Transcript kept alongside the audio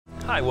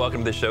Hi,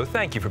 welcome to the show.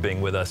 Thank you for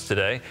being with us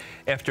today.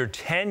 After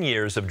 10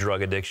 years of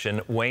drug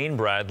addiction, Wayne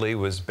Bradley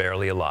was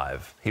barely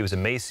alive. He was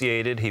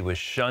emaciated, he was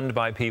shunned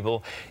by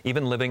people,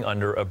 even living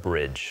under a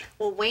bridge.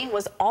 Well, Wayne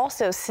was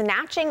also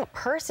snatching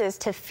purses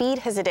to feed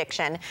his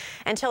addiction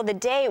until the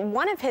day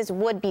one of his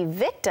would-be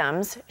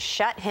victims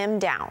shut him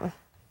down.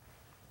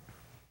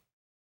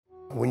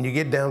 When you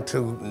get down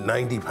to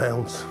 90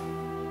 pounds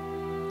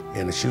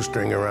and a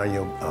shoestring around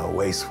your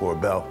waist for a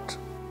belt,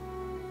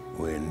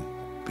 when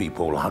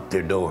people lock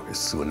their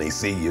doors, when they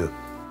see you,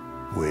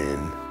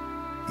 when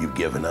you've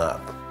given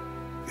up,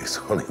 there's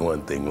only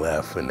one thing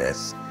left, and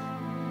that's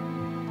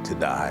to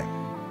die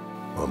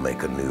or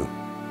make a new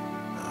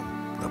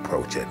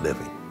approach at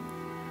living.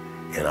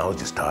 And I was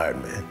just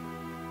tired, man.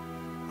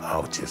 I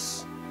was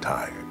just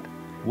tired.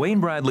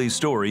 Wayne Bradley's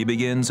story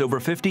begins over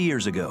 50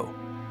 years ago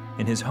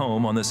in his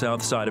home on the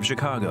south side of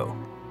Chicago,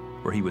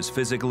 where he was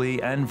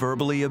physically and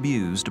verbally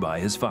abused by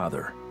his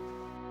father.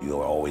 You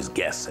were always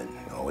guessing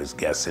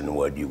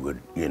what you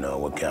would,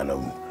 what kind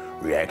of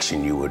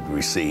reaction you would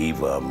receive.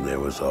 There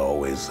was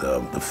always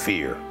the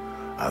fear,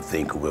 I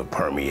think,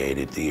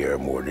 permeated the air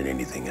more than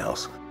anything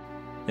else.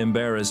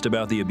 Embarrassed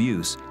about the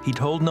abuse, he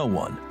told no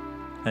one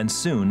and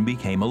soon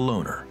became a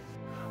loner.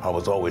 I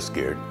was always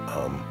scared,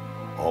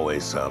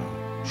 always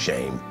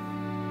shame.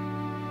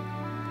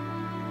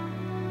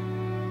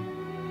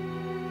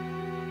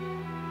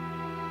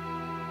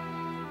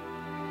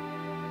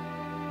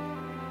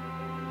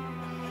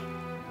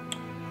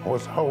 I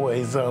was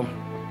always, I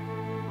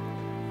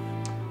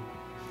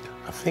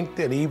think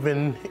that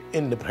even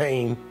in the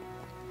pain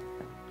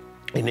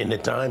and in the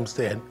times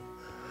that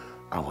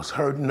I was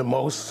hurting the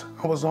most,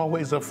 I was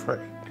always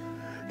afraid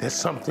that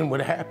something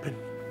would happen,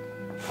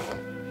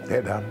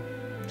 that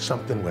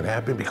something would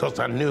happen, because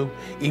I knew,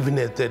 even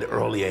at that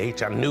early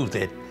age, I knew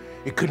that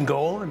it couldn't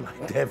go on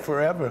like that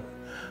forever.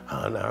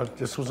 And I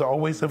just was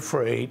always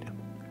afraid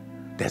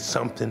that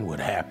something would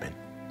happen,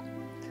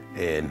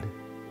 and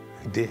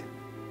it did.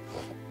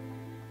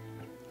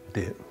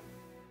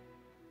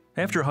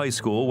 After high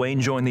school, Wayne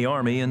joined the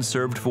Army and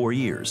served 4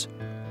 years.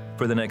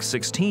 For the next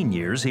 16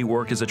 years, he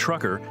worked as a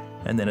trucker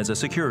and then as a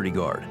security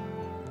guard.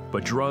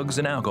 But drugs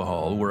and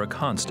alcohol were a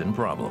constant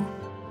problem.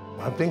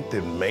 I think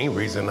the main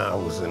reason I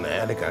was an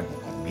addict, I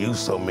used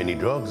so many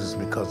drugs, is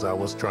because I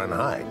was trying to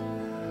hide.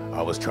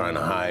 I was trying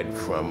to hide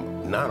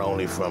from, not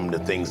only from the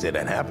things that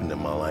had happened in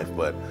my life,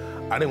 but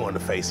I didn't want to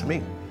face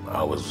me.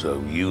 I was a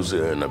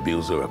user and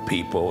abuser of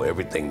people.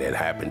 Everything that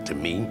happened to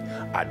me,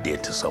 I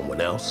did to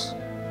someone else.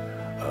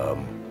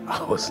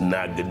 I was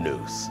not good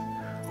news.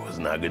 I was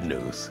not good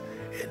news.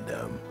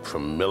 And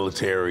from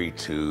military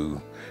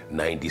to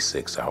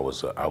 96, I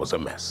was a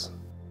mess.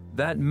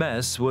 That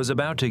mess was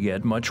about to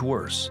get much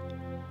worse.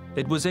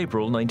 It was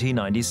April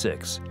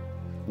 1996.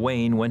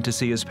 Wayne went to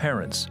see his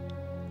parents,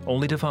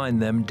 only to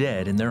find them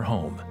dead in their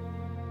home.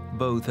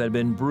 Both had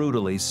been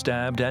brutally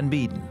stabbed and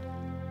beaten.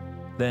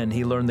 Then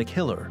he learned the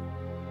killer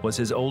was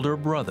his older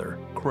brother,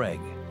 Craig.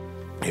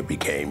 It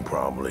became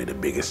probably the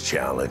biggest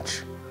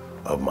challenge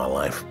of my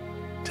life.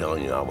 I'm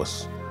telling you, I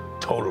was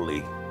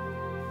totally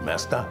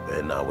messed up,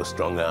 and I was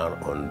strung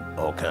out on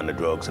all kinds of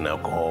drugs and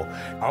alcohol.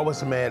 I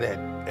was mad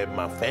at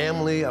my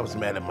family, I was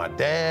mad at my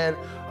dad,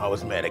 I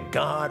was mad at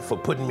God for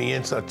putting me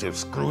in such a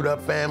screwed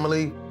up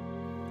family.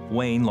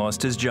 Wayne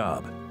lost his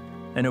job,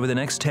 and over the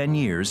next 10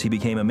 years, he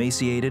became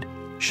emaciated,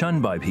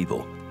 shunned by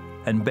people,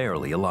 and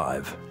barely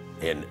alive.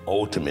 And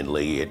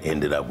ultimately, it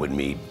ended up with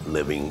me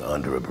living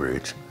under a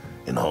bridge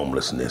in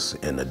homelessness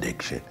and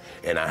addiction.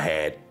 And I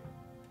had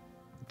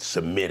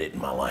submitted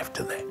my life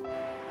to that.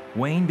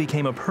 Wayne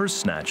became a purse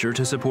snatcher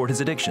to support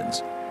his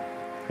addictions.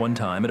 One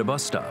time at a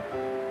bus stop,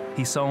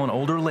 he saw an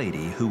older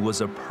lady who was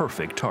a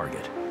perfect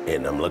target.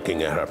 And I'm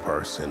looking at her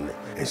purse, and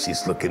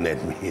she's looking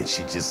at me, and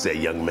she just said,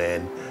 "Young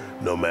man,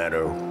 no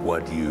matter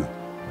what you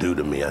do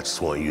to me, I just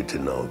want you to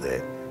know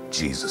that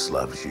Jesus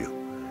loves you."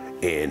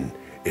 And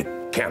it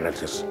kind of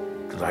just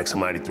like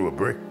somebody threw a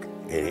brick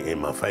in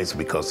my face,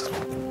 because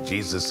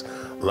Jesus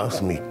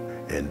loves me.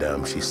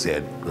 And she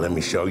said, "Let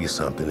me show you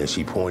something." And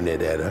she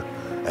pointed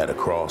at a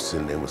cross,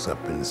 and it was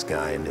up in the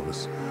sky, and it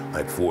was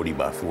like 40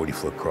 by 40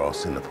 foot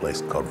cross in a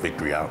place called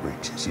Victory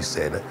Outreach. And she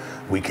said,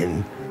 they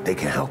can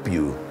help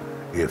you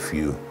if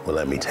you will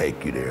let me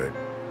take you there.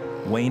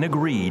 Wayne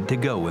agreed to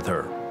go with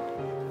her.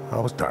 I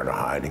was tired of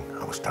hiding.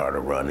 I was tired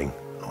of running.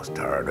 I was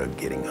tired of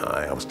getting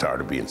high. I was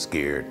tired of being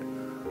scared.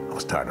 I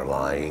was tired of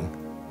lying.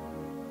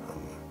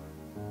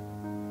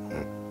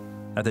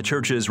 At the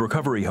church's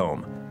recovery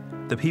home,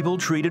 the people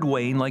treated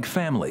Wayne like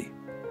family,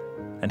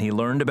 and he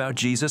learned about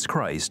Jesus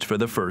Christ for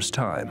the first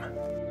time.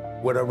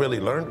 What I really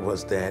learned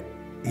was that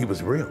he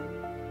was real.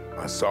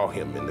 I saw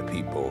him in the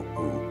people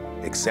who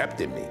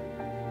accepted me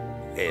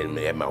and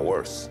at my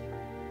worst,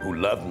 who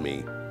loved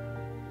me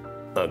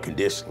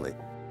unconditionally.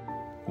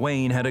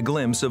 Wayne had a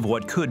glimpse of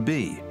what could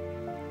be,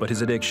 but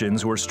his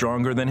addictions were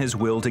stronger than his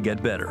will to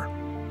get better.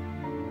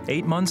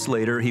 8 months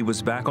later, he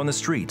was back on the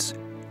streets,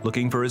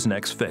 looking for his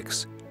next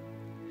fix.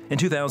 In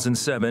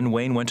 2007,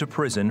 Wayne went to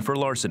prison for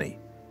larceny.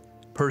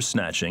 Purse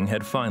snatching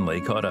had finally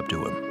caught up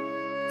to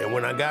him. And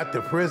when I got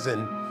to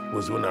prison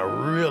was when I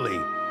really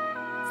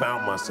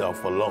found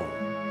myself alone.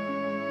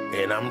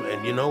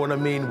 And you know what I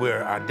mean?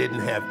 Where I didn't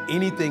have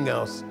anything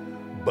else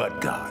but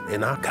God.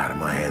 And I got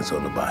my hands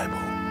on the Bible,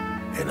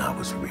 and I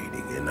was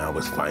reading, and I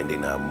was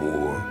finding out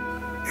more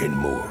and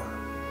more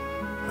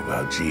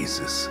about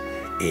Jesus.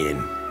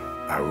 And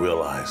I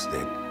realized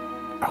that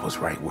I was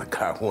right where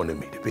God wanted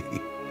me to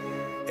be.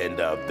 And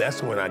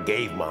that's when I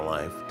gave my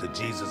life to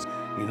Jesus.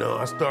 You know,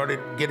 I started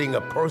getting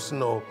a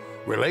personal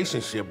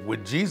relationship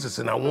with Jesus,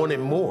 and I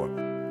wanted more.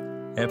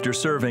 After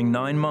serving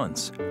 9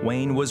 months,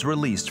 Wayne was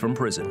released from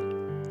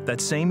prison. That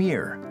same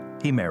year,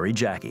 he married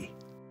Jackie.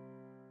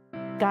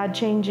 God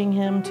changing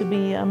him to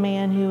be a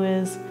man who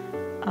is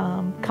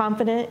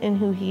confident in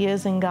who he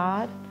is in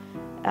God,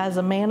 as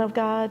a man of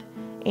God.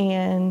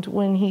 And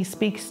when he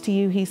speaks to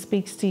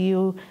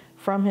you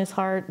from his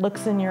heart,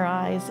 looks in your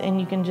eyes, and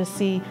you can just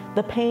see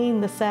the pain,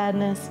 the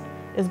sadness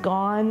is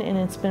gone, and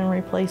it's been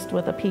replaced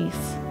with a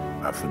peace.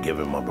 I've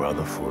forgiven my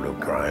brother for the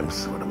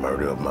crimes, for the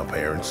murder of my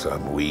parents.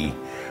 We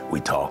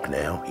talk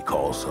now. He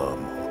calls,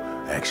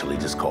 actually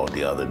just called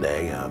the other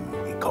day.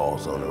 He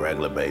calls on a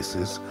regular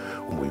basis.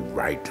 We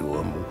write to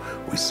him.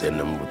 We send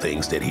him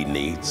things that he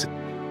needs.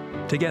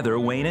 Together,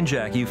 Wayne and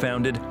Jackie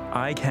founded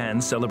I Can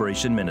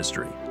Celebration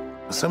Ministry.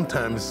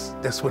 Sometimes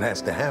that's what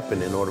has to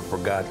happen in order for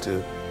God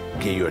to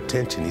get your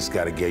attention. He's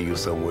got to get you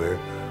somewhere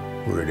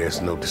where there's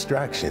no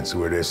distractions,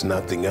 where there's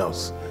nothing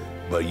else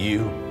but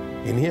you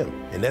and him.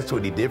 And that's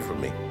what he did for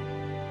me.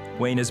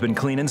 Wayne has been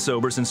clean and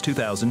sober since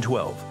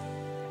 2012,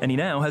 and he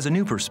now has a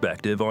new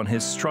perspective on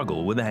his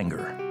struggle with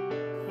anger.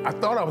 I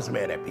thought I was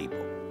mad at people,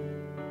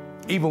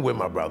 even with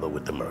my brother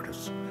with the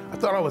murders. I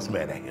thought I was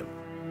mad at him.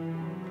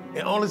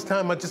 And all this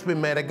time I've just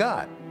been mad at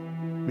God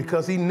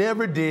because he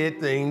never did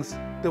things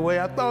the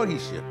way I thought he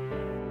should.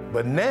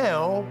 But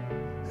now,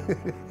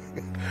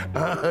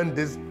 I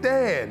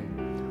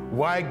understand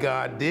why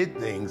God did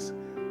things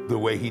the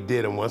way he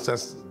did and wants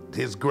us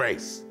his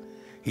grace.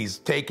 He's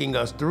taking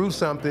us through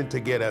something to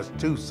get us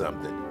to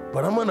something.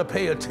 But I'm gonna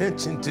pay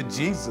attention to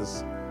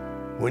Jesus.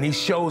 When he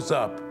shows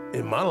up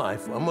in my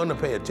life, I'm gonna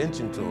pay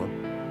attention to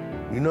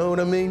him. You know what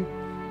I mean?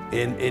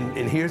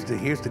 And here's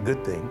the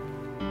good thing.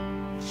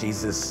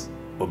 Jesus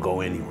will go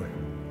anywhere.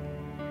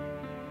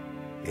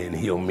 And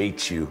he'll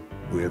meet you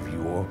wherever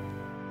you are.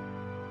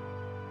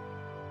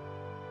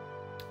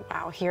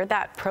 Wow, hear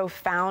that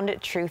profound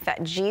truth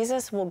that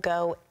Jesus will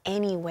go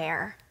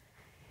anywhere.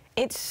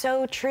 It's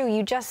so true.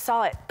 You just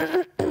saw it,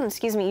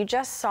 excuse me, you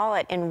just saw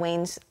it in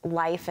Wayne's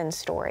life and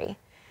story.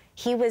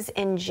 He was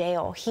in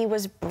jail. He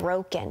was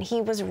broken.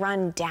 He was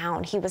run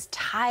down. He was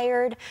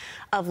tired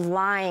of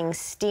lying,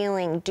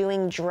 stealing,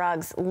 doing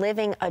drugs,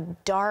 living a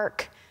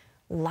dark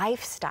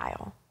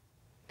lifestyle.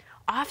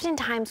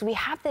 Oftentimes we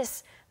have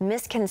this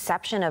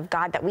misconception of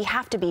God that we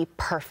have to be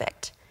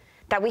perfect,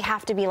 that we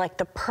have to be like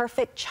the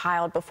perfect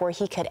child before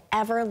he could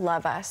ever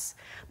love us,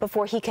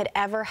 before he could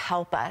ever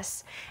help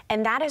us.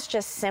 And that is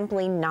just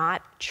simply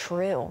not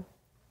true.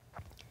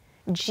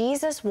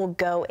 Jesus will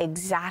go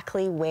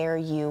exactly where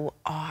you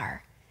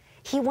are.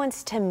 He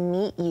wants to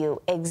meet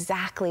you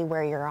exactly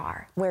where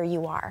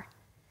you are.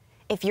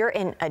 If you're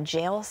in a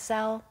jail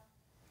cell,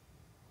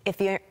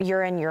 if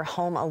you're in your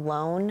home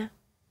alone,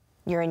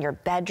 you're in your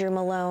bedroom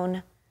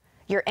alone,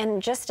 you're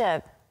in just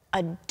a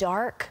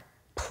dark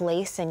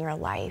place in your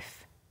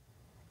life,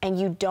 and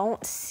you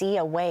don't see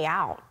a way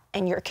out,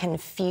 and you're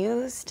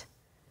confused,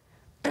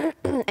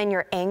 and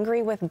you're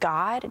angry with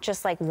God,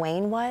 just like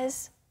Wayne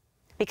was,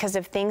 because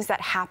of things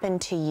that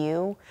happened to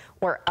you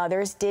or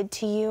others did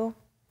to you,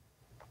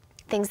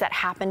 things that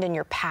happened in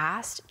your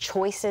past,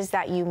 choices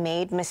that you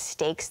made,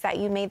 mistakes that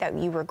you made that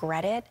you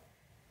regretted.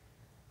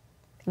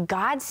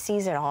 God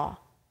sees it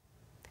all.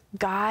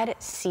 God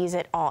sees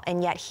it all,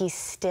 and yet he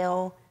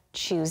still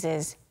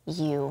chooses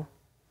you.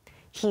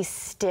 He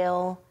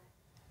still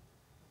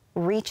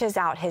reaches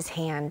out his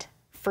hand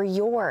for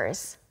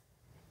yours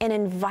and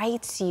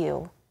invites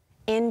you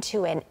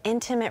into an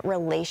intimate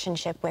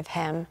relationship with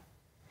him.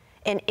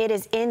 And it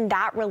is in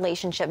that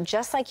relationship,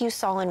 just like you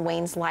saw in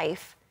Wayne's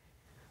life,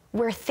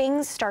 where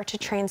things start to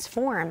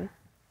transform.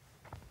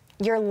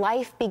 Your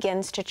life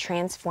begins to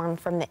transform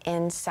from the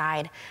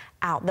inside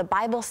out. The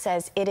Bible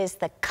says it is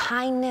the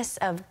kindness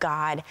of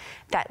God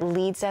that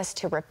leads us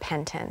to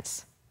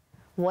repentance.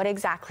 What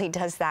exactly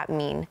does that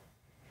mean?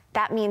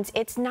 That means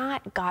it's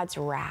not God's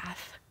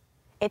wrath.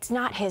 It's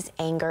not his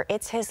anger.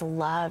 It's his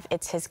love.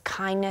 It's his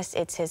kindness.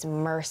 It's his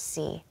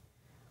mercy,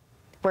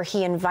 where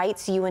he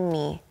invites you and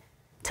me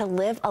to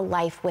live a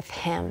life with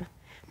him,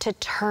 to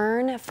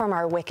turn from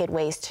our wicked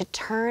ways, to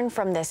turn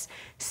from this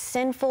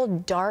sinful,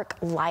 dark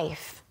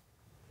life,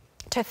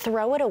 to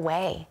throw it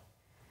away,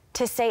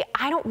 to say,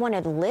 I don't want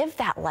to live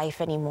that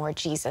life anymore,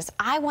 Jesus.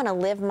 I want to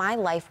live my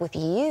life with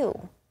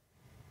you.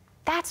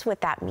 That's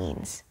what that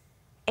means.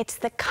 It's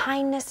the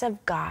kindness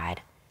of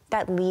God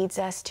that leads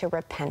us to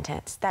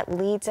repentance, that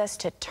leads us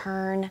to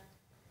turn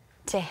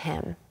to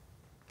him.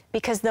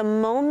 Because the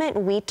moment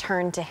we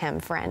turn to him,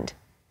 friend,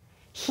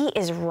 he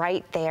is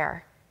right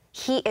there.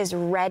 He is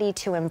ready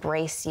to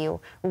embrace you,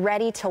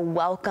 ready to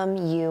welcome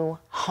you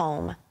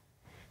home.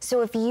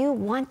 So if you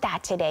want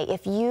that today,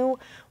 if you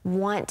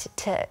want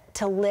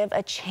to live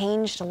a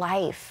changed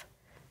life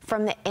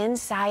from the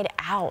inside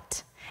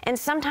out, and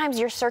sometimes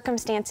your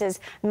circumstances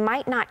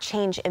might not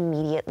change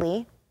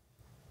immediately,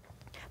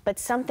 but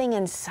something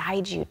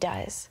inside you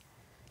does.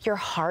 Your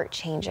heart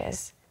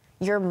changes.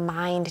 Your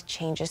mind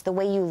changes. The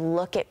way you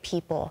look at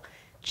people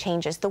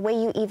changes. The way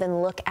you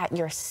even look at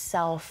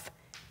yourself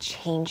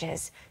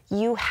changes.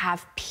 You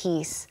have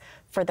peace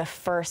for the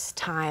first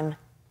time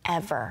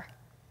ever.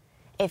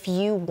 If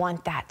you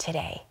want that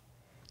today,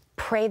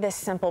 pray this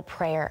simple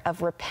prayer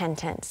of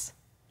repentance,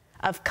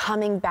 of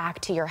coming back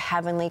to your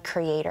heavenly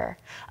Creator,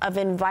 of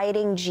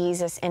inviting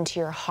Jesus into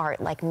your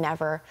heart like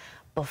never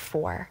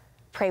before.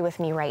 Pray with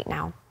me right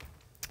now.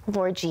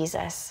 Lord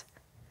Jesus,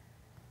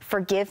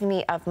 forgive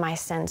me of my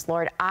sins.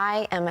 Lord,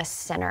 I am a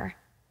sinner,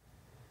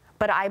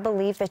 but I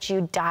believe that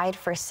you died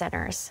for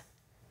sinners.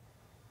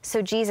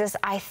 So Jesus,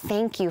 I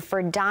thank you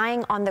for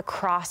dying on the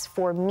cross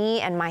for me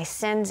and my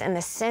sins and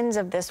the sins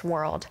of this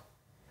world.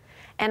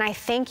 And I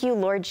thank you,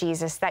 Lord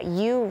Jesus, that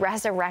you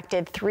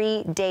resurrected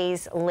 3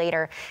 days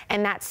later,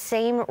 and that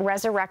same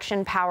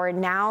resurrection power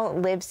now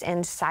lives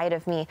inside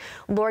of me.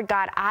 Lord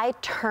God, I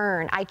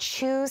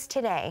choose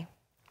today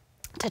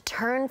to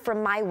turn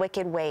from my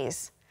wicked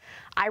ways.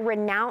 I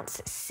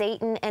renounce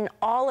Satan and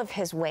all of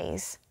his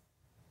ways,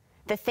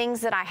 the things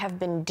that I have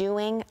been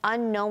doing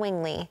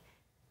unknowingly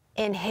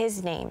in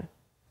his name.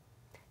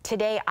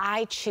 Today,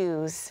 I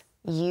choose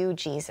you,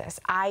 Jesus.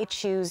 I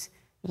choose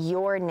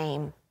your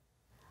name.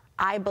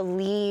 I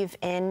believe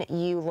in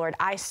you, Lord.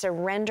 I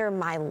surrender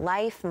my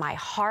life, my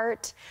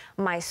heart,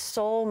 my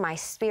soul, my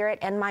spirit,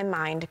 and my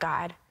mind,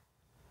 God.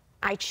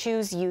 I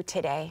choose you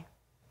today.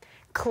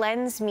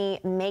 Cleanse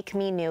me, make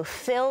me new.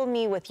 Fill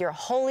me with your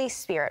Holy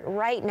Spirit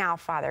right now,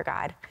 Father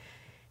God.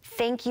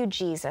 Thank you,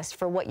 Jesus,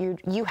 for what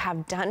you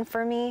have done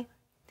for me.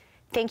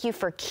 Thank you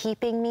for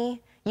keeping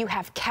me. You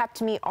have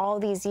kept me all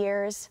these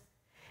years,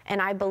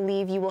 and I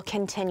believe you will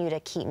continue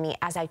to keep me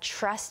as I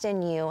trust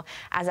in you,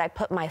 as I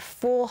put my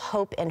full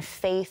hope and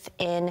faith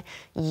in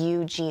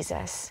you,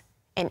 Jesus,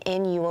 and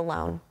in you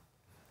alone.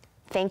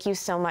 Thank you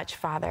so much,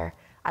 Father.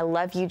 I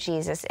love you,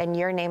 Jesus. In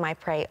your name I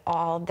pray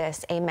all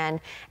this. Amen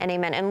and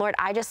amen. And Lord,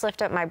 I just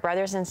lift up my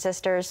brothers and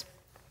sisters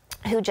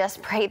who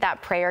just prayed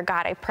that prayer,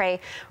 God. I pray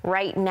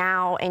right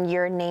now in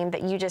your name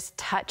that you just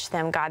touch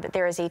them, God, that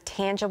there is a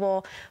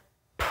tangible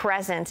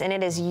presence, and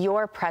it is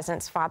your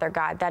presence, Father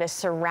God, that is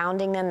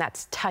surrounding them,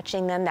 that's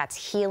touching them, that's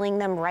healing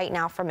them right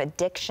now from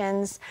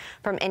addictions,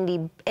 from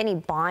any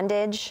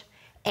bondage,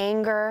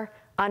 anger,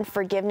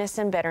 unforgiveness,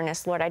 and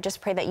bitterness. Lord, I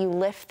just pray that you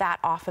lift that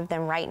off of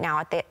them right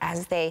now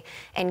as they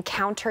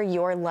encounter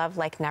your love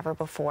like never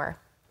before.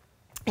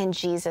 In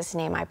Jesus'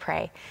 name I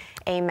pray.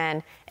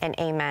 Amen and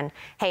amen.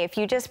 Hey, if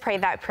you just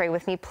prayed that prayer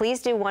with me,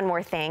 please do one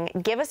more thing.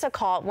 Give us a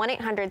call,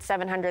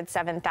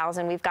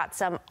 1-800-700-7000. We've got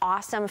some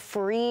awesome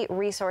free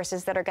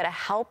resources that are going to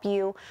help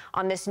you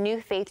on this new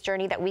faith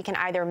journey that we can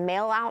either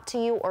mail out to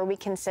you or we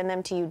can send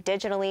them to you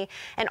digitally.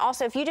 And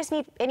also, if you just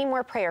need any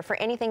more prayer for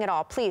anything at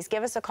all, please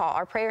give us a call.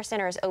 Our prayer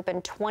center is open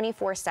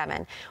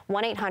 24/7,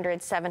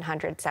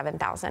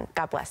 1-800-700-7000.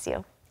 God bless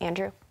you.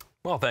 Andrew?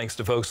 Well, thanks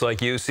to folks like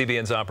you,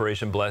 CBN's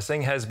Operation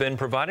Blessing has been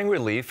providing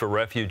relief for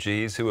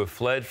refugees who have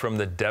fled from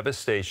the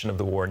devastation of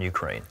the war in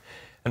Ukraine.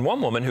 And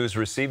one woman who's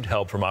received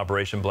help from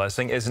Operation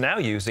Blessing is now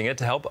using it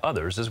to help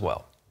others as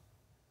well.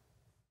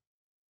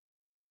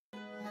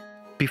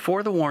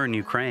 Before the war in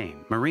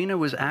Ukraine, Marina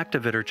was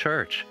active at her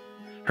church.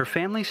 Her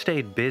family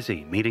stayed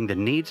busy meeting the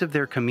needs of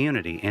their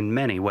community in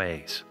many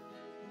ways.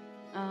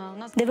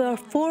 There were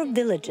 4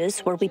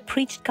 villages where we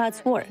preached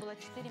God's word.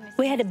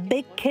 We had a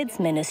big kids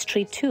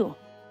ministry too.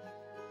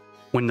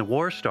 When the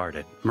war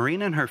started,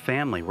 Marina and her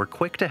family were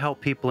quick to help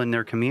people in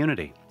their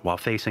community while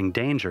facing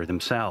danger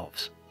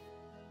themselves.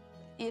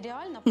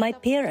 My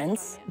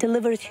parents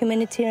delivered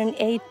humanitarian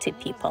aid to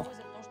people.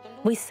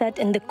 We sat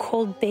in the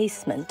cold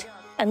basement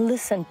and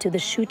listened to the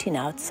shooting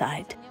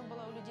outside.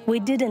 We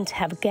didn't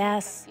have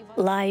gas,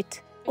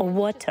 light, or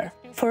water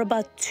for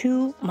about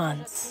 2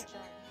 months.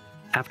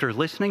 After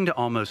listening to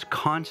almost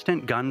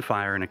constant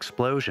gunfire and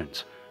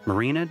explosions,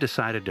 Marina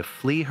decided to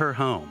flee her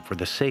home for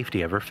the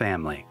safety of her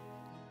family.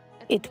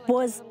 It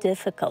was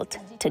difficult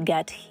to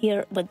get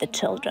here with the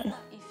children,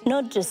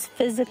 not just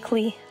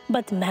physically,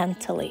 but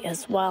mentally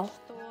as well.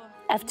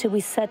 After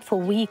we sat for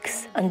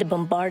weeks under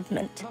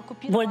bombardment,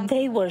 where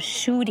they were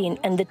shooting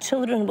and the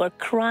children were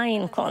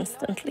crying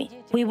constantly,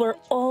 we were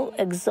all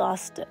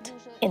exhausted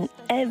in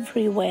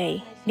every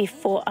way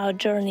before our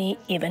journey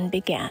even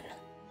began.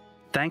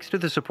 Thanks to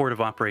the support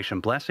of Operation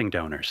Blessing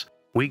donors,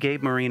 we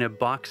gave Marina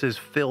boxes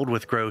filled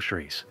with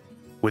groceries.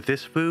 With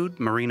this food,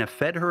 Marina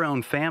fed her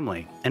own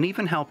family and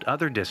even helped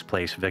other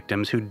displaced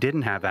victims who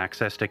didn't have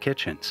access to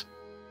kitchens.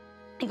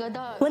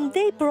 When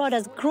they brought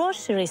us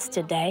groceries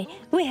today,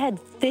 we had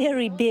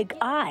very big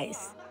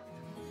eyes.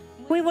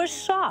 We were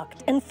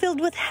shocked and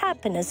filled with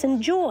happiness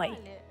and joy.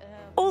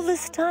 All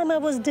this time I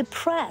was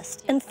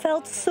depressed and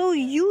felt so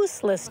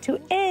useless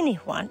to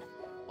anyone.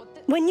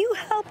 When you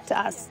helped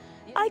us,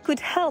 I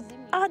could help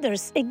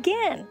others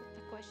again.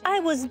 I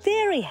was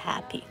very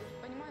happy.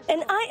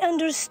 And I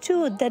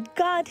understood that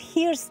God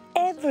hears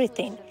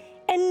everything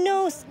and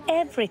knows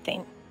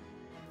everything.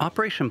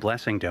 Operation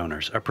Blessing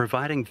donors are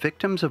providing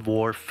victims of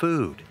war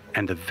food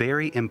and the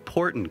very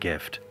important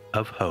gift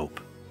of hope.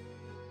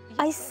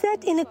 I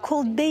sat in a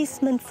cold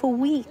basement for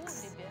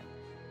weeks.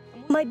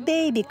 My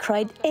baby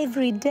cried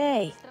every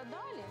day.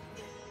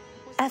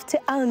 After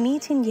our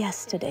meeting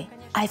yesterday,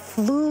 I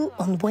flew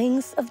on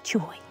wings of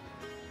joy.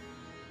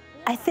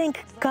 I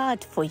thank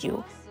God for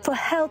you, for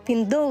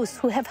helping those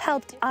who have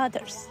helped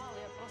others.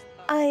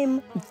 I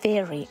am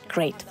very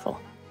grateful.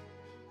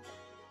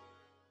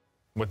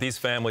 What these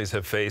families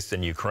have faced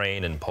in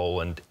Ukraine and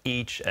Poland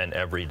each and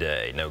every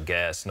day, no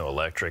gas, no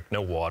electric,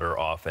 no water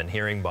often,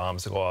 hearing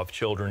bombs go off,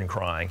 children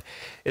crying,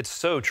 it's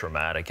so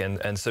traumatic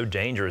and so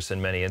dangerous in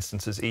many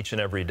instances each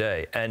and every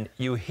day. And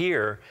you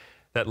hear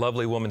that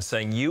lovely woman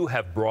saying, "You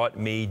have brought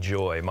me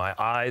joy. My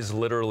eyes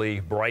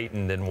literally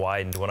brightened and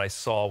widened when I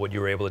saw what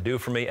you were able to do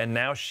for me." And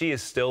now she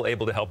is still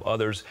able to help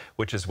others,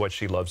 which is what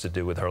she loves to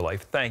do with her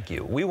life. Thank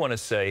you. We want to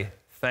say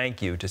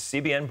thank you to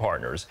CBN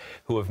partners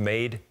who have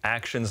made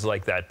actions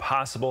like that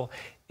possible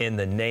in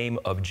the name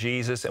of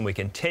Jesus, and we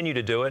continue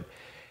to do it.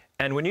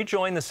 And when you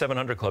join the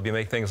 700 Club, you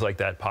make things like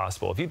that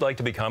possible. If you'd like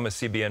to become a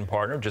CBN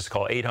partner, just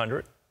call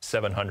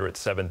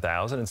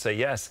 800-700-7000 and say,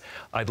 "Yes,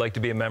 I'd like to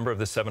be a member of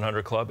the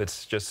 700 Club."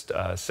 It's just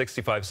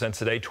 65 cents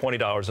a day,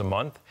 $20 a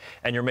month,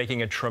 and you're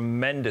making a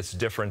tremendous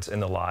difference in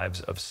the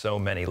lives of so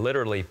many.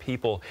 Literally,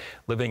 people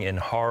living in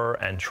horror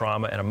and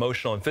trauma and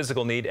emotional and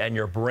physical need, and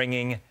you're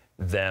bringing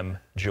them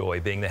joy,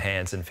 being the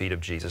hands and feet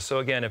of Jesus. So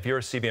again, if you're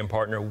a CBN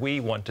partner, we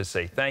want to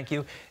say thank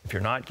you. If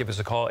you're not, give us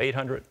a call,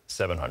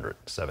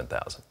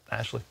 800-700-7000.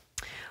 Ashley?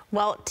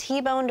 Well,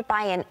 T-boned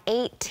by an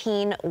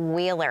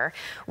 18-wheeler.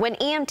 When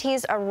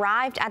EMTs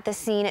arrived at the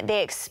scene,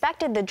 they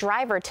expected the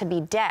driver to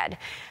be dead.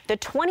 The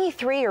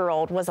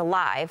 23-year-old was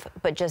alive,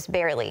 but just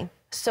barely.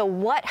 So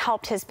what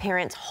helped his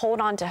parents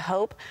hold on to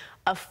hope?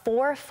 A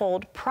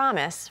fourfold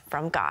promise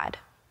from God.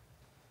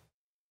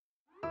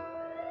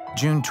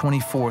 June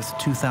 24th,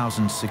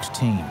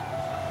 2016.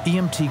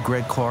 EMT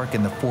Greg Clark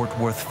and the Fort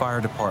Worth Fire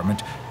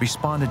Department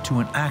responded to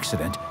an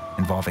accident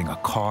involving a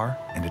car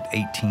and an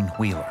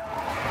 18-wheeler.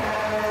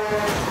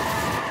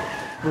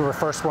 We were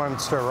first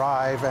ones to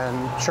arrive,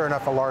 and sure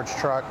enough, a large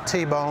truck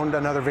T-boned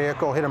another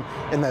vehicle, hit him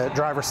in the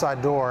driver's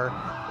side door.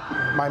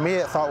 My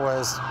immediate thought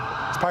was,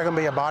 it's probably going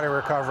to be a body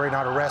recovery,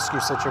 not a rescue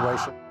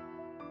situation.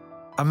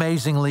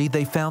 Amazingly,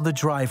 they found the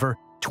driver,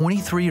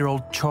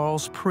 23-year-old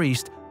Charles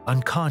Priest,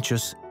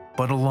 unconscious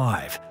but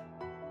alive.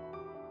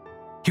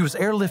 He was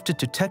airlifted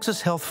to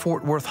Texas Health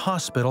Fort Worth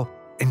Hospital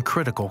in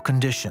critical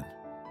condition.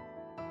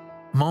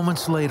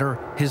 Moments later,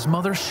 his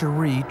mother,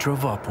 Cherie,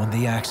 drove up on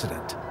the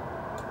accident.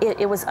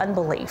 It was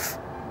unbelief.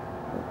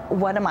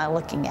 What am I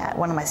looking at?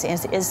 What am I seeing?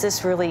 Is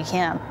this really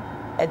him?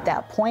 At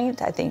that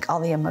point, I think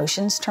all the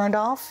emotions turned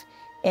off,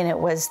 and it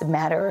was the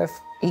matter of,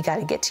 you got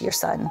to get to your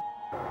son.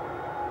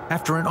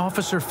 After an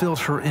officer filled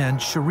her in,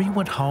 Cherie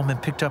went home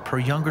and picked up her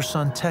younger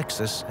son,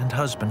 Texas, and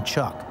husband,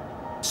 Chuck.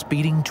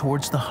 Speeding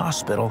towards the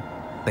hospital,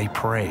 they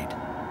prayed.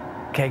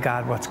 Okay,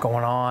 God, what's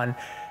going on?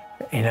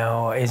 You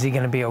know, is he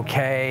going to be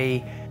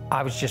okay?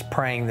 I was just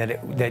praying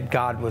that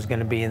God was going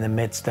to be in the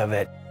midst of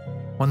it.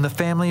 When the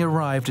family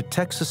arrived at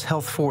Texas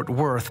Health Fort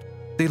Worth,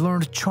 they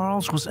learned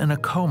Charles was in a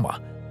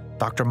coma.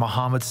 Dr.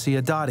 Mohammed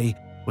Siadati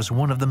was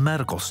one of the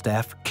medical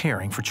staff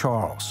caring for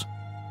Charles.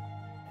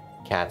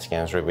 CAT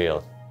scans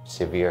revealed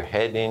severe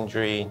head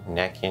injury,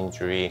 neck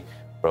injury,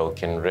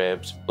 broken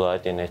ribs,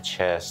 blood in the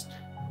chest,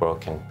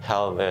 broken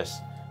pelvis.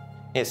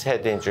 His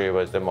head injury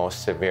was the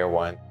most severe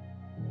one.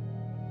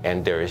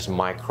 And there is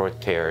micro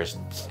tears.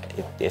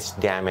 It's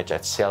damage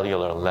at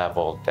cellular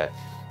level that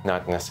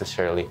not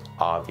necessarily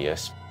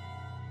obvious.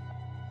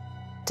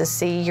 To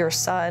see your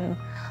son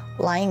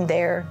lying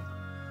there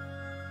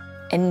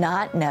and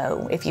not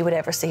know if you would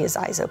ever see his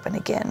eyes open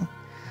again,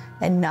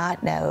 and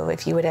not know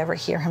if you would ever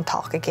hear him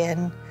talk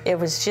again. It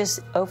was just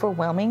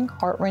overwhelming,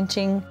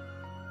 heart-wrenching.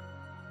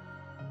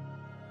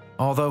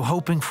 Although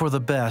hoping for the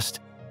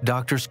best,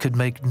 doctors could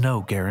make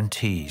no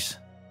guarantees.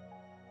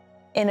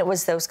 And it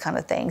was those kind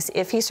of things.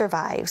 If he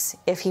survives,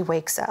 if he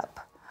wakes up,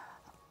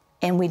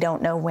 and we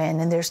don't know when,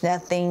 and there's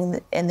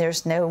nothing, and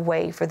there's no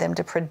way for them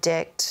to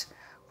predict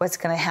what's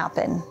going to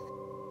happen.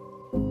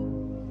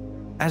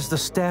 As the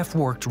staff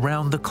worked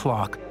round the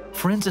clock,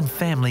 friends and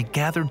family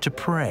gathered to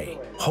pray,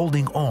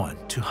 holding on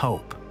to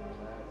hope.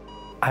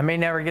 I may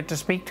never get to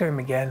speak to him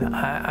again.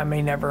 I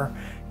may never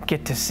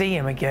get to see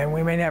him again.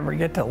 We may never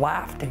get to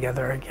laugh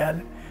together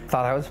again.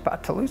 Thought I was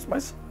about to lose my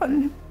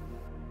son.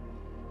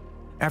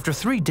 After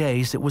 3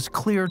 days, it was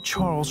clear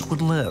Charles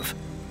would live,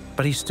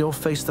 but he still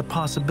faced the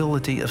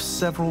possibility of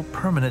several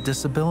permanent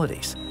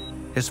disabilities.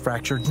 His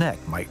fractured neck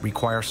might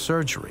require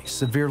surgery,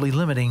 severely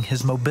limiting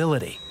his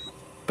mobility.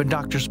 But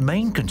doctors'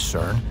 main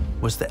concern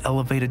was the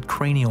elevated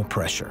cranial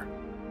pressure.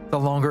 The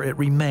longer it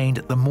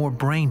remained, the more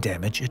brain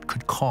damage it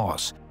could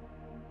cause.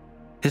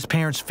 His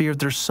parents feared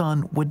their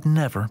son would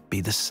never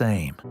be the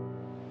same.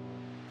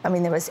 I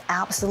mean, there was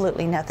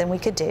absolutely nothing we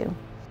could do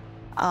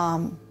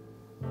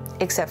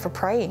except for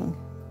praying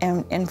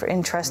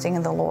and trusting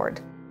in the Lord.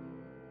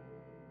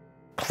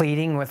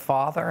 Pleading with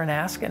Father and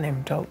asking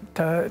him to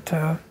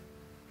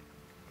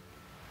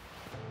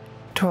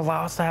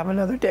allow us to have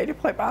another day to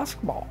play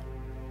basketball.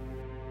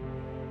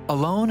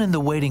 Alone in the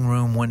waiting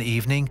room one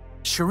evening,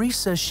 Cherie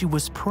says she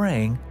was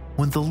praying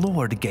when the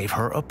Lord gave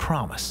her a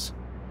promise.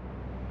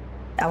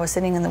 I was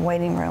sitting in the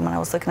waiting room and I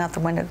was looking out the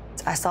window.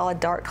 I saw a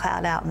dark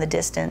cloud out in the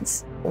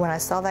distance. When I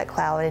saw that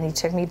cloud, and he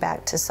took me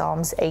back to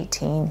Psalms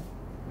 18.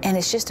 And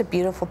it's just a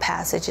beautiful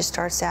passage. It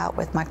starts out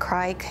with, my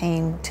cry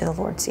came to the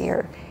Lord's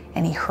ear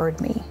and he heard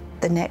me.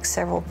 The next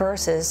several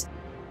verses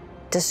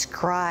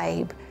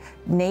describe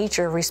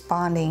nature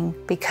responding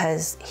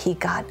because he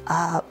got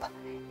up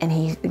and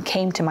he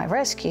came to my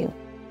rescue.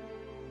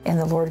 And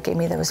the Lord gave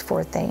me those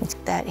 4 things: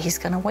 that he's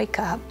gonna wake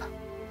up,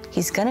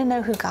 he's gonna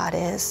know who God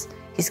is,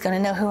 he's gonna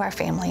know who our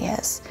family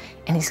is,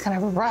 and he's gonna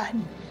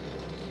run.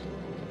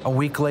 A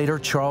week later,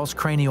 Charles'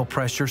 cranial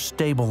pressure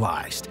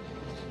stabilized,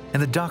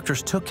 and the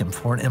doctors took him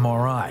for an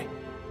MRI.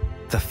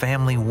 The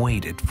family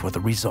waited for the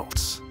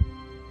results.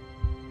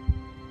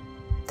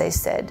 They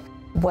said,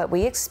 what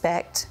we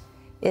expect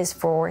is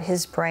for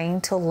his brain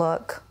to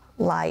look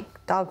like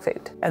dog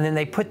food. And then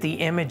they put the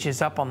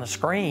images up on the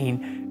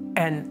screen,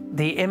 and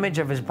the image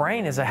of his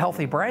brain is a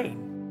healthy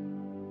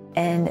brain.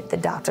 And the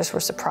doctors were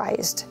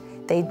surprised.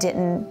 They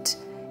didn't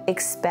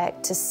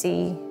expect to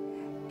see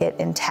it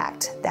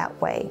intact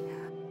that way.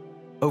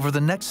 Over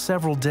the next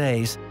several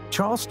days,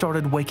 Charles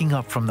started waking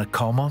up from the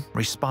coma,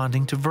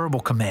 responding to verbal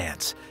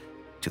commands.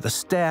 To the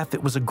staff,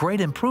 it was a great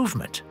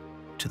improvement.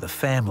 To the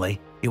family,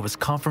 it was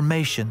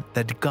confirmation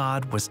that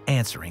God was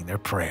answering their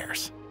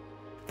prayers.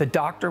 The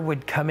doctor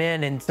would come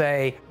in and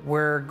say,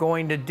 we're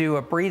going to do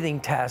a breathing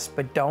test,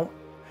 but don't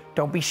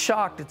be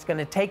shocked, it's going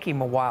to take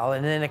him a while.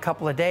 And in a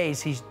couple of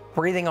days, he's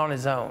breathing on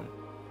his own.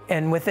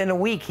 And within a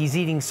week, he's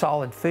eating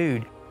solid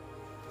food.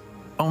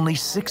 Only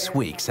 6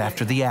 weeks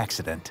after the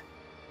accident,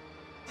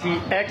 he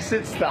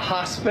exits the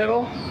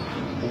hospital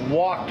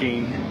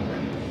walking.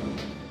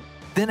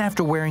 Then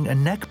after wearing a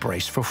neck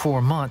brace for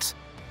 4 months,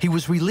 he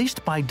was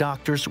released by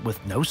doctors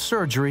with no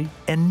surgery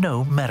and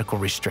no medical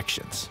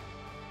restrictions.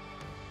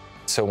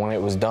 So when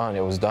it was done,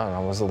 it was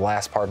done. It was the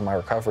last part of my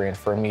recovery, and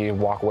for me to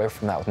walk away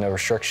from that with no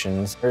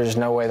restrictions, there's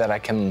no way that I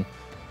can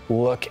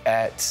look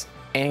at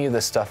any of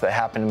the stuff that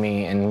happened to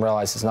me and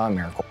realize it's not a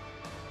miracle.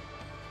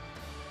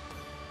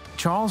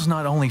 Charles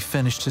not only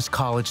finished his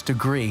college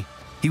degree,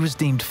 he was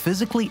deemed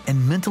physically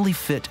and mentally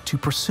fit to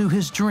pursue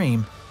his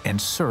dream and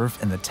serve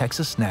in the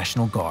Texas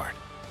National Guard.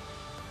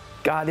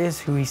 God is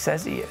who he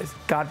says he is.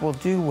 God will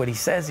do what he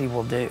says he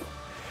will do.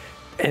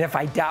 And if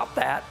I doubt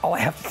that, all I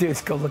have to do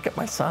is go look at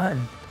my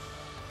son.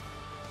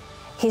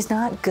 He's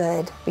not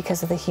good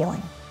because of the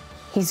healing.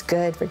 He's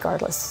good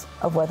regardless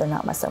of whether or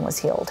not my son was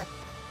healed.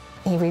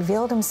 He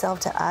revealed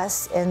himself to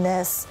us in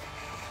this,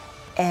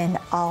 and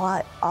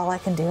all I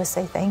can do is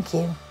say thank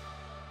you.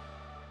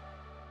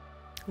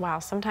 Wow,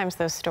 sometimes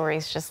those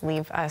stories just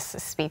leave us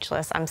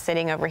speechless. I'm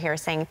sitting over here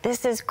saying,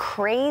 this is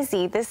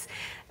crazy. This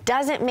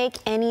doesn't make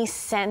any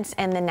sense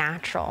in the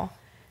natural.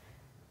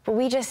 But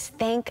we just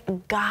thank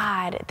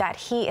God that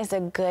he is a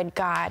good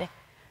God.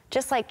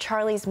 Just like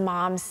Charlie's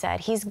mom said,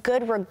 he's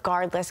good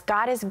regardless.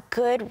 God is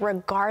good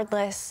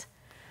regardless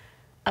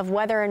of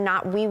whether or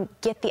not we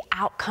get the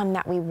outcome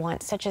that we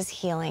want, such as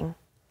healing.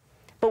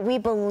 But we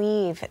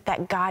believe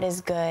that God is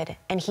good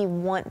and he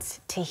wants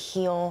to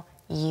heal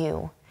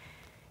you.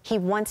 He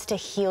wants to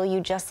heal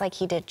you just like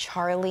he did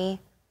Charlie.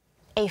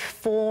 A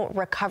full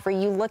recovery.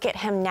 You look at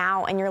him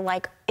now and you're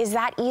like, is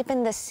that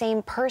even the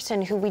same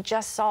person who we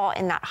just saw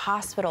in that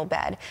hospital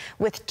bed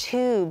with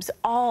tubes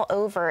all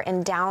over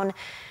and down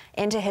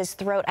into his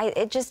throat?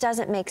 It just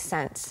doesn't make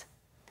sense.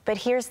 But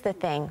here's the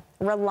thing,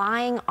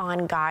 relying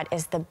on God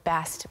is the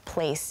best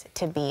place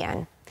to be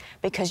in,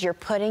 because you're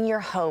putting your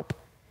hope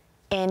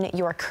in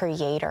your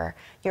Creator.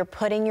 You're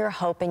putting your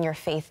hope and your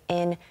faith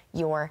in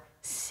your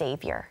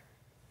Savior.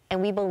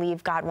 And we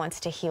believe God wants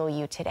to heal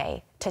you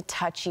today, to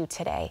touch you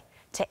today,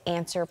 to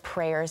answer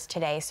prayers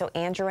today. So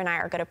Andrew and I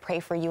are going to pray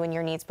for you and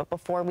your needs. But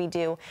before we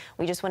do,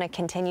 we just want to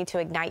continue to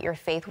ignite your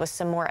faith with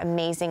some more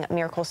amazing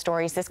miracle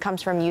stories. This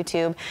comes from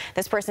YouTube.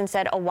 This person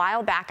said, a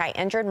while back, I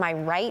injured my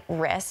right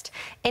wrist.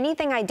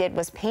 Anything I did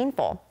was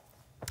painful.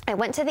 I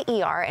went to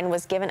the ER and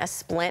was given a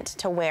splint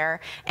to wear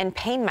and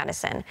pain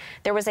medicine.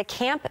 There was a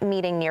camp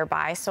meeting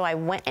nearby, so I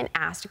went and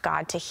asked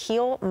God to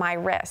heal my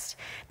wrist.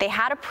 They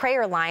had a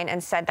prayer line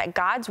and said that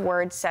God's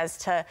word says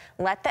to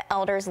let the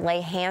elders lay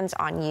hands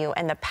on you,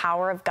 and the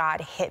power of God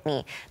hit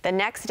me. The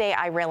next day,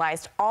 I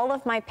realized all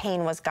of my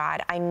pain was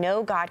God. I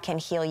know God can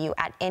heal you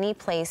at any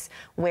place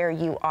where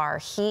you are.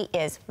 He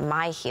is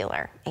my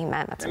healer.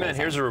 Amen. That's Amen.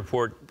 amazing. Here's a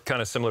report kind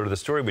of similar to the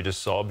story we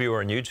just saw. A viewer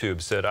on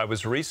YouTube said, I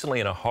was recently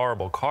in a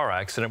horrible car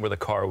accident where the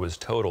car was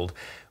totaled.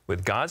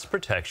 With God's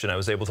protection, I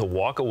was able to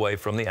walk away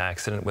from the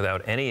accident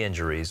without any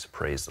injuries.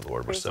 Praise the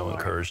Lord. We're so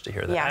encouraged to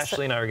hear that. Yes.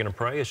 Ashley and I are going to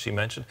pray, as she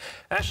mentioned.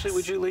 Ashley,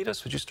 would you lead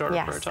us? Would you start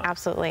our prayer time? Yes,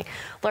 absolutely.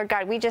 Lord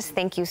God, we just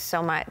thank you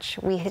so much.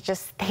 We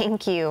just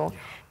thank you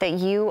that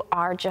you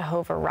are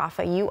Jehovah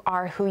Rapha. You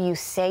are who you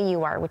say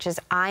you are, which is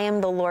I am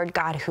the Lord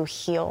God who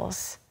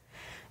heals.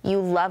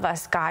 You love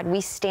us, God.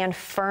 We stand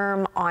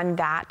firm on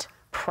that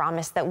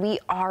promise that we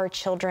are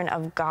children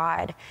of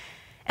God.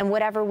 And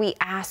whatever we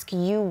ask,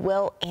 you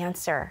will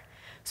answer.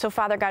 So,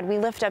 Father God, we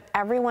lift up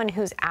everyone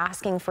who's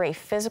asking for a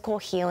physical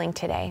healing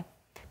today,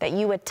 that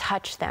you would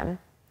touch them,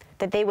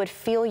 that they would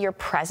feel your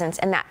presence,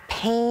 and that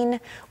pain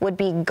would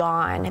be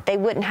gone. They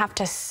wouldn't have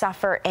to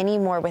suffer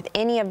anymore with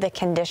any of the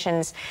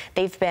conditions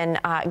they've been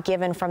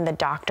given from the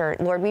doctor.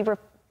 Lord,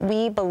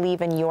 we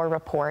believe in your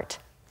report,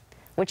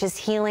 which is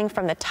healing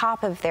from the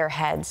top of their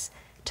heads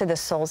to the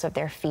soles of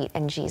their feet,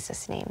 in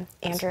Jesus' name.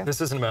 Andrew?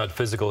 This isn't about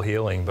physical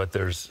healing, but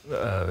there's,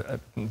 I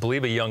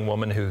believe, a young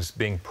woman who's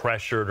being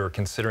pressured or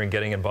considering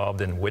getting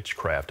involved in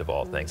witchcraft, of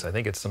all things. I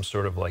think it's some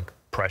sort of like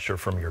pressure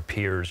from your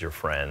peers, your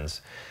friends.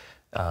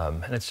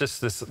 And it's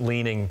just this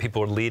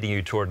people are leading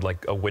you toward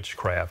like a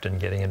witchcraft and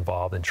getting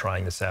involved and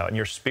trying this out. And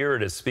your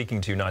spirit is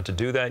speaking to you not to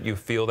do that. You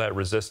feel that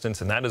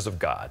resistance, and that is of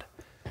God.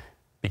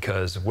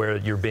 Because where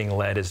you're being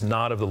led is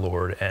not of the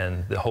Lord,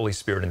 and the Holy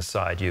Spirit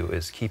inside you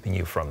is keeping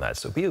you from that.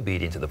 So be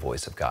obedient to the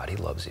voice of God. He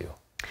loves you.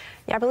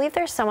 Yeah, I believe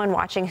there's someone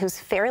watching who's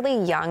fairly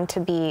young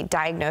to be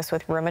diagnosed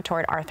with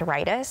rheumatoid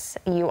arthritis.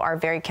 You are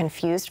very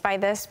confused by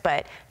this,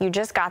 but you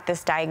just got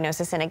this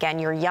diagnosis, and again,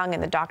 you're young,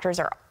 and the doctors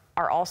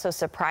are also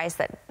surprised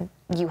that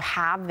you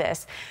have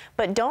this.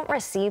 But don't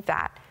receive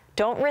that.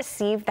 Don't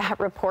receive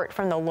that report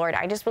from the Lord.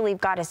 I just believe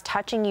God is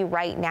touching you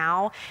right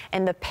now,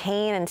 and the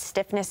pain and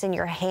stiffness in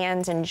your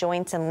hands and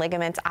joints and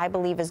ligaments, I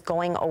believe, is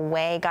going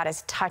away. God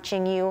is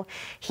touching you.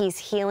 He's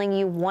healing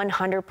you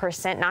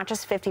 100%, not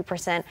just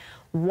 50%,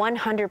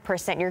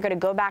 100%. You're going to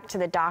go back to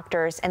the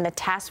doctors, and the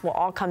tests will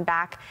all come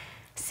back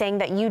saying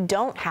that you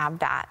don't have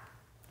that,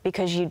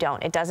 because you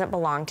don't. It doesn't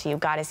belong to you.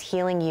 God is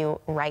healing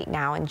you right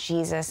now in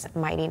Jesus'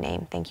 mighty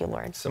name. Thank you,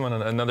 Lord.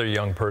 Another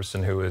young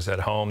person who is at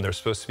home, they're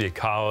supposed to be at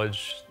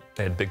college.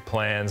 They had big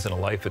plans and a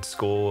life at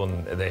school,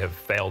 and they have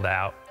failed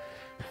out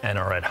and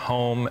are at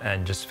home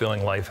and just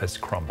feeling life has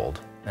crumbled,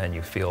 and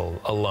you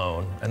feel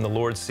alone. And the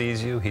Lord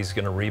sees you. He's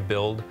going to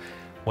rebuild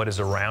what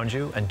is around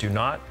you, and do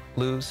not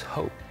lose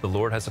hope. The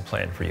Lord has a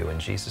plan for you in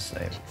Jesus'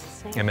 name.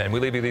 Amen. We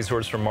leave you these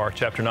words from Mark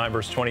chapter 9,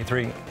 verse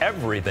 23.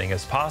 Everything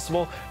is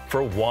possible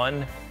for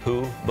one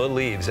who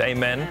believes.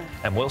 Amen.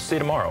 And we'll see you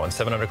tomorrow on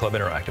 700 Club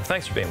Interactive.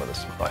 Thanks for being with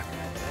us. Bye.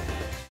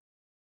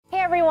 Hey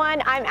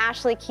everyone, I'm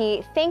Ashley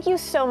Key. Thank you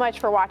so much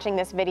for watching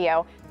this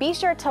video. Be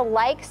sure to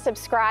like,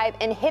 subscribe,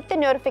 and hit the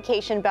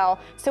notification bell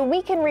so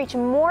we can reach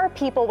more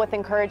people with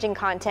encouraging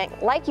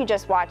content like you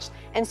just watched,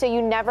 and so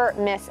you never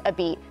miss a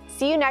beat.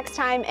 See you next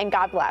time, and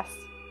God bless.